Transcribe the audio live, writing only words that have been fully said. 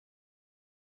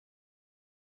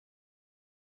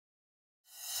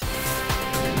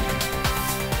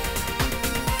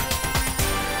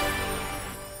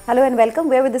Hello and welcome.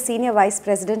 We're with the Senior Vice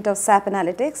President of SAP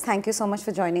Analytics. Thank you so much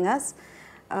for joining us.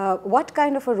 What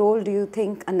kind of a role do you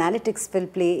think analytics will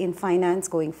play in finance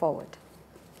going forward?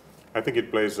 I think it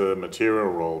plays a material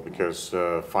role because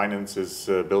finance is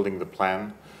building the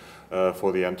plan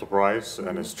for the enterprise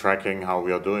and is tracking how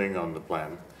we are doing on the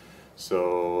plan.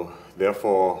 So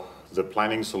therefore, the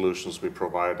planning solutions we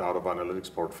provide out of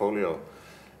analytics portfolio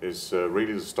is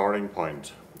really the starting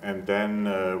point. And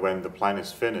then when the plan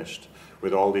is finished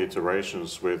with all the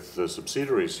iterations with the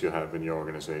subsidiaries you have in your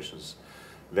organizations,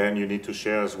 then you need to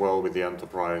share as well with the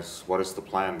enterprise what is the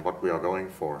plan, what we are going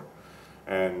for.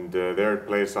 And there it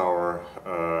plays our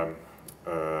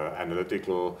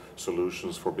analytical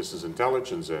solutions for business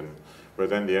intelligence in, where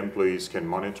then the employees can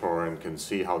monitor and can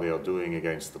see how they are doing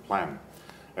against the plan.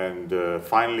 And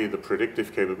finally, the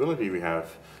predictive capability we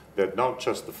have, that not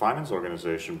just the finance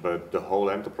organization, but the whole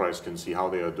enterprise can see how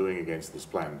they are doing against this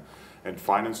plan. And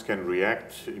finance can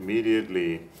react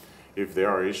immediately if there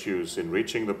are issues in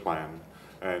reaching the plan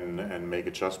and make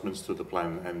adjustments to the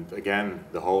plan. And again,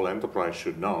 the whole enterprise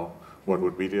should know what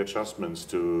would be the adjustments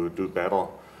to do better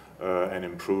and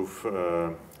improve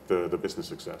the business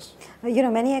success. You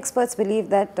know, many experts believe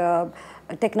that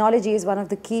technology is one of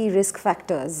the key risk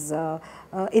factors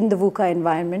in the VUCA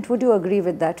environment. Would you agree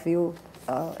with that view?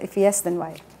 If yes, then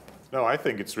why? No, I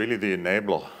think it's really the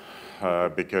enabler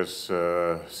because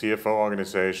CFO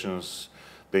organizations,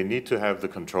 they need to have the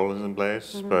controls in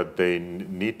place, but they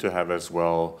need to have as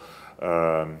well,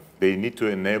 they need to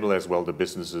enable as well the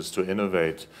businesses to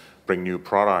innovate, bring new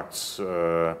products,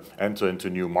 enter into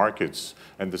new markets.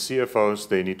 And the CFOs,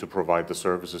 they need to provide the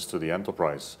services to the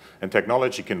enterprise. And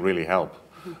technology can really help.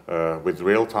 With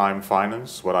real-time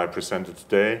finance, what I presented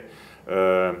today,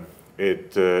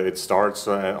 it starts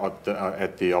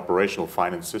at the operational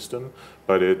finance system,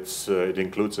 but it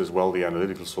includes as well the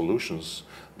analytical solutions,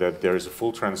 that there is a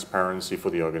full transparency for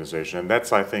the organization. And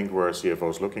that's, I think, where CFO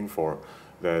is looking for,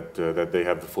 that they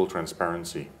have the full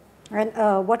transparency. And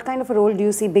what kind of a role do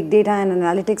you see big data and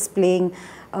analytics playing,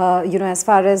 you know, as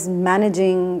far as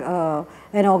managing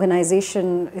an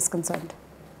organization is concerned?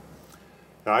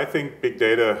 I think big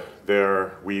data,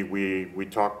 we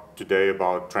talked today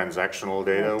about transactional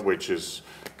data, right, which is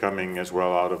coming as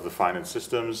well out of the finance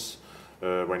systems,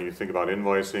 when you think about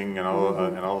invoicing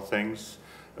and other things.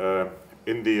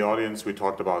 In the audience, we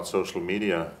talked about social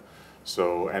media.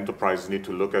 So enterprises need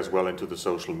to look as well into the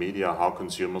social media, how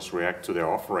consumers react to their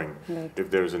offering. Right. If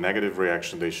there's a negative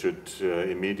reaction, they should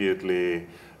immediately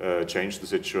change the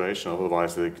situation.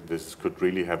 Otherwise, this could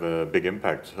really have a big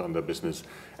impact on the business.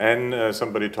 And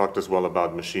somebody talked as well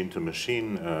about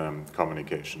machine-to-machine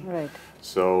communication. Right.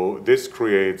 So this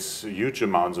creates huge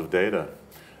amounts of data,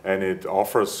 and it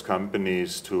offers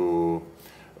companies to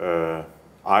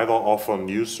either offer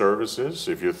new services.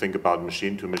 If you think about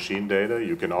machine-to-machine data,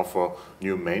 you can offer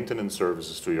new maintenance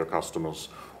services to your customers.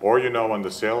 Or you know on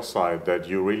the sales side that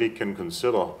you really can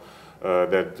consider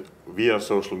that via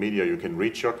social media you can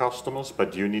reach your customers,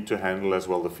 but you need to handle as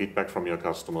well the feedback from your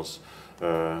customers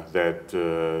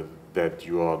that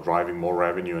you are driving more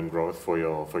revenue and growth for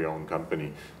your own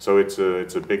company. So it's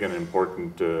a big and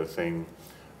important thing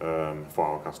for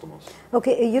our customers.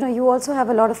 Okay, you know, you also have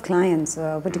a lot of clients,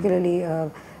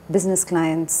 particularly business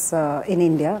clients in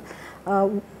India.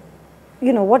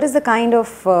 You know, what is the kind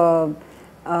of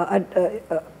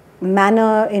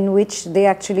manner in which they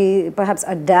actually perhaps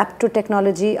adapt to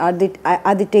technology? Are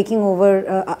they taking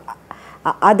over?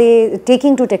 Are they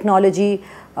taking to technology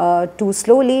too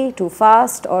slowly, too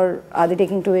fast, or are they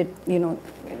taking to it, you know,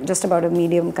 just about a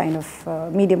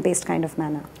medium-paced kind of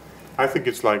manner? I think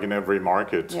it's like in every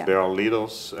market. Yeah. There are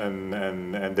leaders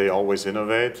and they always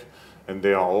innovate, and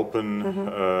they are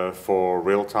open for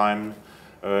real-time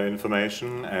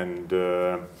information, and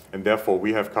therefore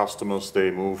we have customers,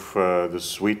 they move the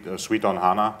suite on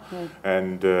HANA,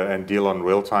 and deal on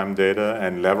real-time data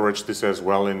and leverage this as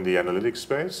well in the analytics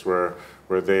space, where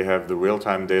they have the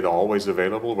real-time data always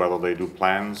available, whether they do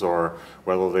plans or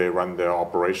whether they run their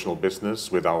operational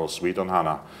business with our suite on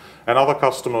HANA. And other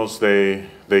customers, they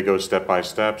go step by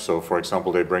step. So for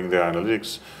example, they bring their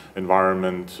analytics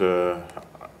environment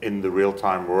in the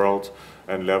real-time world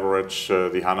and leverage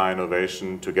the HANA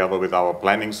innovation together with our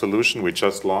planning solution. We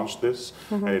just launched this,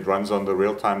 and it runs on the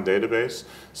real-time database.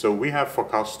 So we have for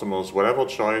customers whatever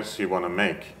choice you want to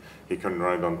make. He can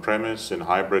run it on-premise, in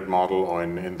hybrid model, or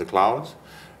in the cloud.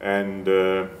 And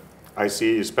I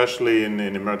see, especially in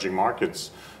emerging markets,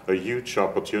 a huge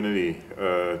opportunity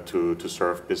to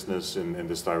serve business in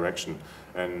this direction.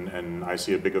 and I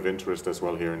see a big of interest as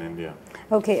well here in India.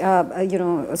 Okay, you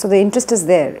know, so the interest is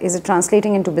there. Is it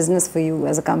translating into business for you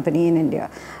as a company in India?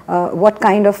 What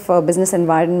kind of business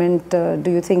environment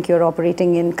do you think you're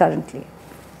operating in currently?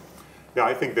 Yeah,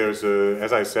 I think there's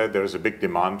as I said, there's a big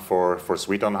demand for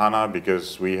Suite on HANA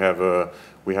because we have a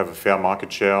fair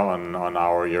market share on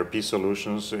our ERP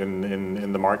solutions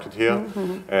in the market here,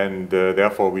 and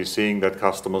therefore we're seeing that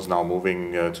customers now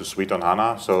moving to Suite on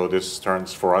HANA. So this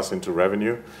turns for us into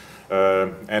revenue,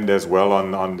 and as well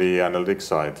on the analytics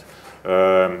side.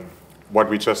 What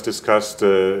we just discussed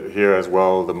here as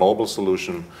well, the mobile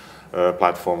solution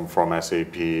platform from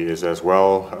SAP is as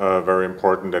well very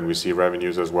important, and we see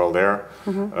revenues as well there.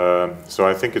 So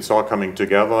I think it's all coming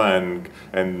together,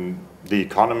 and the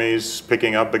economy is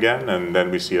picking up again, and then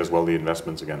we see as well the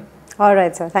investments again. All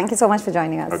right, sir. Thank you so much for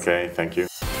joining us. Okay, thank you.